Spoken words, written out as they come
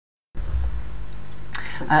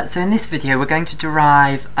So in this video we're going to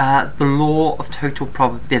derive the law of total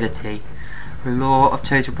probability. The law of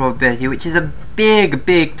total probability, which is a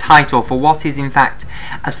big title for what is in fact,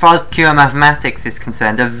 as far as pure mathematics is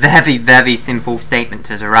concerned, a very simple statement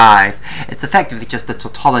to derive. It's effectively just a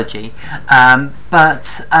tautology,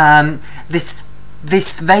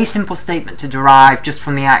 this very simple statement to derive just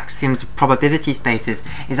from the axioms of probability spaces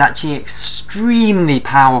is actually extremely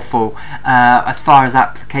powerful as far as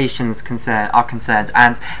applications are concerned,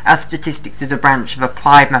 and as statistics is a branch of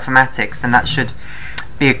applied mathematics, then that should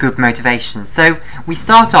be a good motivation. So we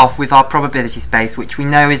start off with our probability space, which we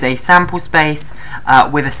know is a sample space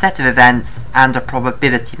with a set of events and a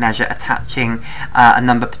probability measure attaching a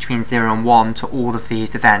number between 0 and 1 to all of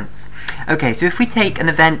these events. Okay, so if we take an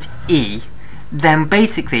event E, then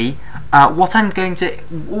basically what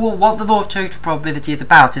the law of total probability is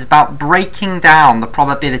about breaking down the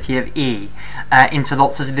probability of E into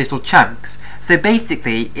lots of little chunks. So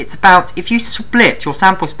basically it's about, if you split your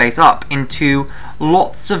sample space up into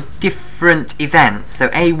lots of different events, so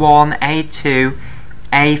A1, A2,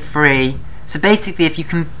 A3, so basically if you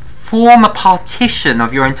can form a partition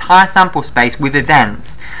of your entire sample space with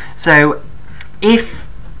events, so if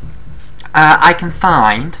I can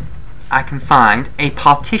find a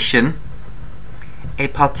partition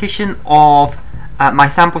of my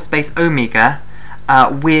sample space omega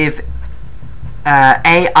with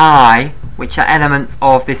AI, which are elements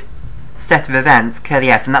of this set of events, curly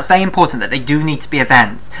f, and that's very important that they do need to be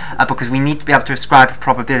events because we need to be able to ascribe a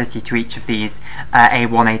probability to each of these A1,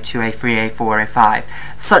 A2, A3, A4, A5,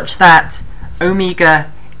 such that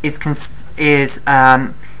omega is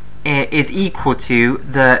equal to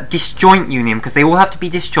the disjoint union, because they all have to be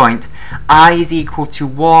disjoint. I is equal to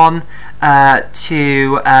 1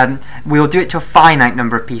 we'll do it to a finite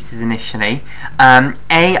number of pieces initially.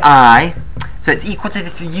 AI, so it's equal to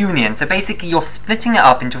this union. So basically you're splitting it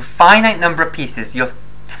up into a finite number of pieces. You're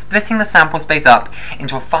splitting the sample space up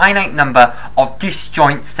into a finite number of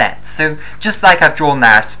disjoint sets. So just like I've drawn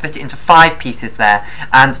there, I've split it into 5 pieces there,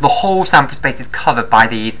 and the whole sample space is covered by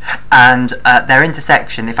these, and their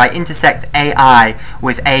intersection, if I intersect AI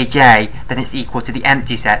with AJ, then it's equal to the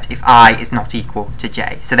empty set if I is not equal to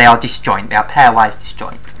J. So they are disjoint, they are pairwise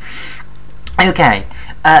disjoint. Okay,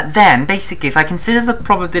 then basically if I consider the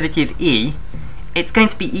probability of E, it's going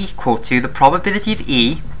to be equal to the probability of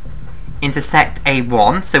E intersect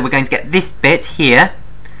A1, so we're going to get this bit here,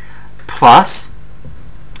 plus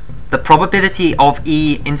the probability of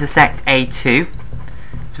E intersect A2,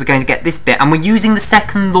 so we're going to get this bit, and we're using the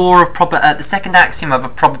second law of the second axiom of a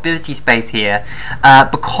probability space here,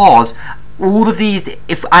 because all of these,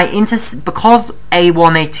 because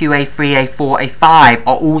A1, A2, A3, A4, A5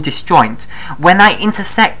 are all disjoint, when I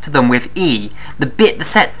intersect them with E, the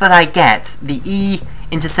sets that I get, the E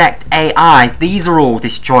intersect AIs, these are all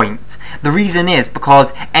disjoint. The reason is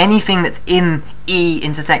because anything that's in E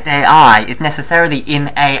intersect AI is necessarily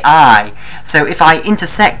in AI. So if I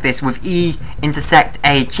intersect this with E intersect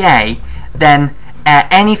AJ, then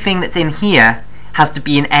anything that's in here has to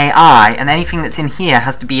be in AI, and anything that's in here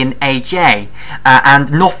has to be in AJ,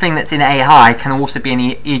 and nothing that's in AI can also be in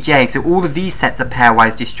EJ. So all of these sets are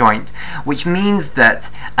pairwise disjoint, which means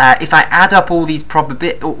that if I add up all these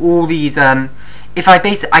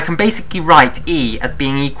I can basically write E as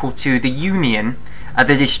being equal to the union,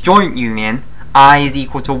 the disjoint union, I is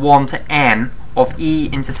equal to 1 to n of E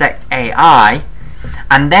intersect AI,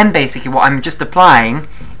 and then basically what I'm just applying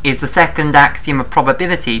is the second axiom of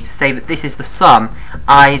probability to say that this is the sum,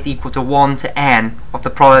 I is equal to 1 to n of the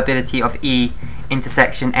probability of E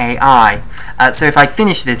intersection AI. So if I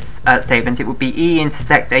finish this statement, it would be E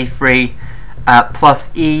intersect A3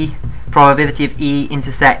 plus E, probability of E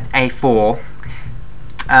intersect A4,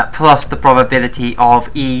 plus the probability of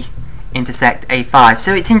E intersect A5.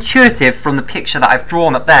 So it's intuitive from the picture that I've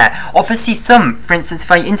drawn up there. Obviously for instance,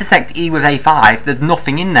 if I intersect E with A5, there's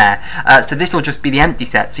nothing in there, so this will just be the empty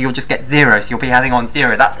set, so you'll just get 0, so you'll be adding on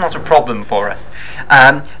 0. That's not a problem for us.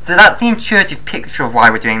 So that's the intuitive picture of why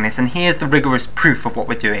we're doing this, and here's the rigorous proof of what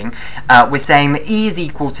we're doing. We're saying that E is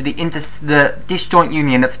equal to the disjoint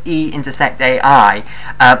union of E intersect AI,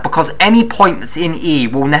 because any point that's in E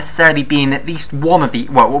will necessarily be in at least one of the,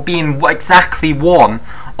 will be in exactly one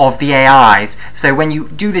of the AIs. So when you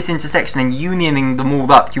do this intersection and unioning them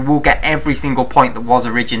all up, you will get every single point that was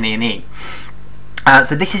originally in E.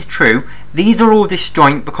 So this is true. These are all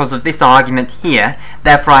disjoint because of this argument here.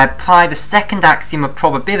 Therefore, I apply the second axiom of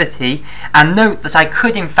probability, and note that I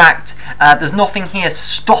could, in fact, there's nothing here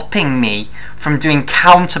stopping me from doing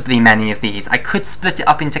countably many of these. I could split it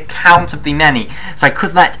up into countably many, so I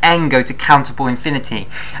could let n go to countable infinity,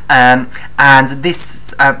 and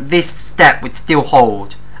this step would still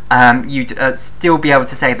hold. You'd still be able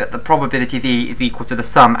to say that the probability of E is equal to the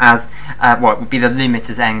sum as, well, it would be the limit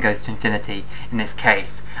as n goes to infinity in this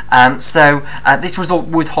case. So this result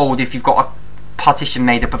would hold if you've got a partition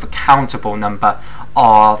made up of a countable number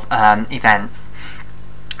of events.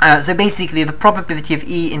 So basically the probability of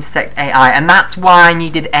E intersect AI, and that's why I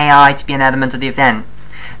needed AI to be an element of the events.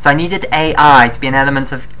 So I needed AI to be an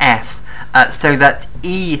element of F, so that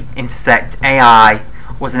E intersect AI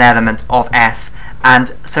was an element of F, and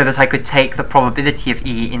so that I could take the probability of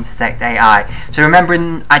E intersect AI. So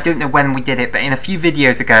remember, I don't know when we did it, but in a few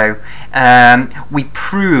videos ago, we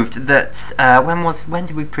proved that, when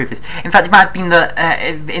did we prove this? In fact, it might have been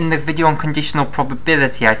in the video on conditional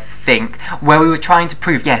probability, I think, where we were trying to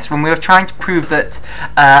prove, yes, when we were trying to prove that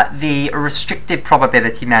the restricted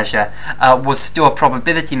probability measure was still a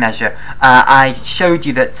probability measure. I showed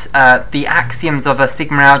you that the axioms of a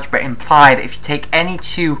sigma algebra imply that if you take any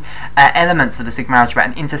two elements of the sigma algebra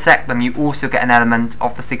and intersect them, you also get an element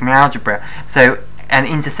of the sigma algebra. So an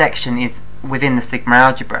intersection is within the sigma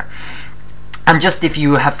algebra. And just if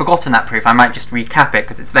you have forgotten that proof, I might just recap it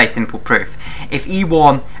because it's a very simple proof. If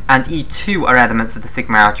E1 and E2 are elements of the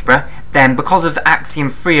sigma algebra, then because of axiom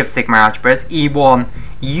 3 of sigma algebras, E1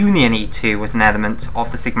 union E2 was an element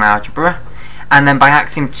of the sigma algebra. And then by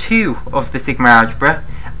axiom 2 of the sigma algebra,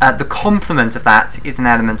 the complement of that is an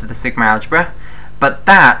element of the sigma algebra. But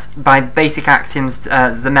that, by basic axioms,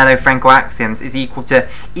 Zermelo-Frenkel axioms, is equal to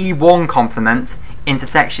E1 complement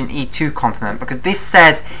intersection E2 complement, because this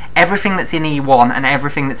says everything that's in E1 and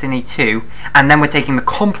everything that's in E2, and then we're taking the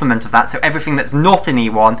complement of that, so everything that's not in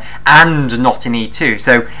E1 and not in E2.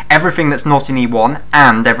 So everything that's not in E1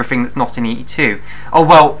 and everything that's not in E2. Oh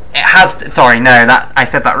well, it has to, sorry, no, I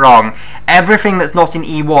said that wrong. Everything that's not in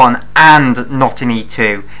E1 and not in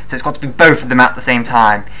E2, so it's got to be both of them at the same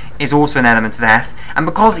time, is also an element of F. And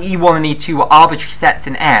because E1 and E2 are arbitrary sets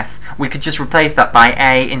in F, we could just replace that by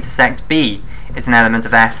A intersect B is an element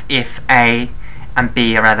of F if A and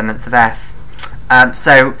B are elements of F.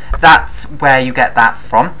 So that's where you get that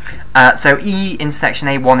from. So E intersection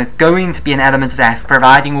A1 is going to be an element of F,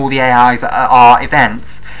 providing all the AIs are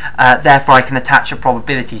events. Therefore I can attach a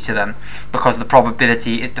probability to them, because the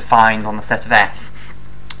probability is defined on the set of F.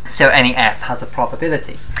 So any F has a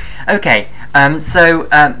probability. Okay, so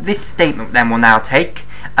this statement then will now take,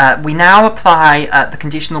 we now apply the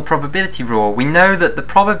conditional probability rule. We know that the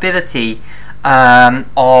probability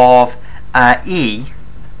of E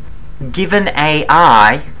given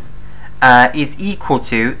AI is equal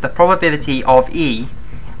to the probability of E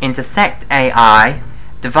intersect AI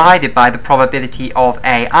divided by the probability of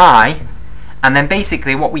AI, and then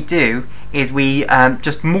basically what we do is we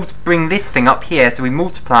just bring this thing up here, so we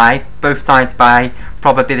multiply both sides by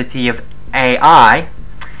probability of AI,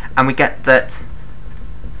 and we get that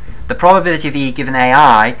the probability of E given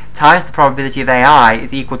AI times the probability of AI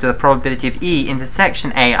is equal to the probability of E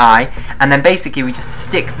intersection AI, and then basically we just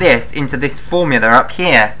stick this into this formula up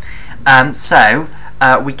here. So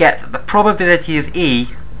we get that the probability of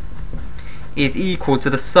E is equal to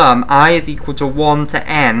the sum, I is equal to 1 to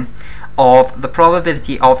n, of the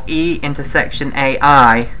probability of E intersection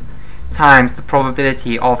AI times the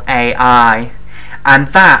probability of AI. And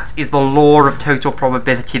that is the law of total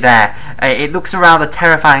probability there. It looks a rather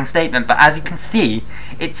terrifying statement, but as you can see,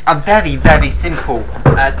 it's a very, very simple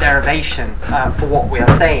derivation for what we are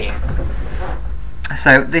saying.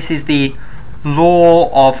 So this is the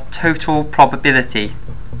law of total probability.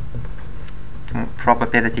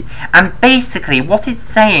 And basically what it's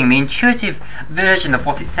saying, the intuitive version of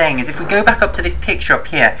what it's saying, is if we go back up to this picture up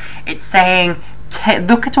here, it's saying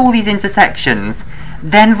look at all these intersections,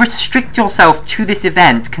 then restrict yourself to this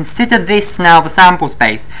event, consider this now the sample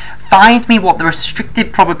space, find me what the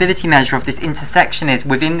restricted probability measure of this intersection is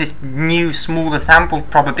within this new smaller sample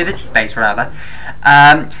probability space rather,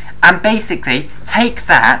 and basically take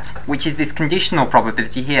that, which is this conditional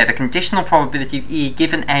probability here, the conditional probability of E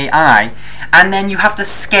given AI, and then you have to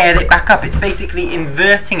scale it back up. It's basically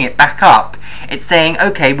inverting it back up. It's saying,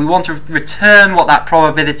 okay, we want to return what that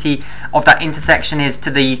probability of that intersection is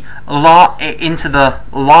to the into the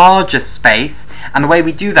largest space, and the way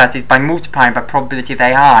we do that is by multiplying by probability of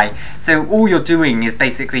AI. So all you're doing is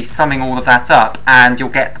basically summing all of that up, and you'll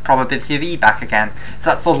get the probability of E back again.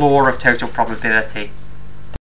 So that's the law of total probability.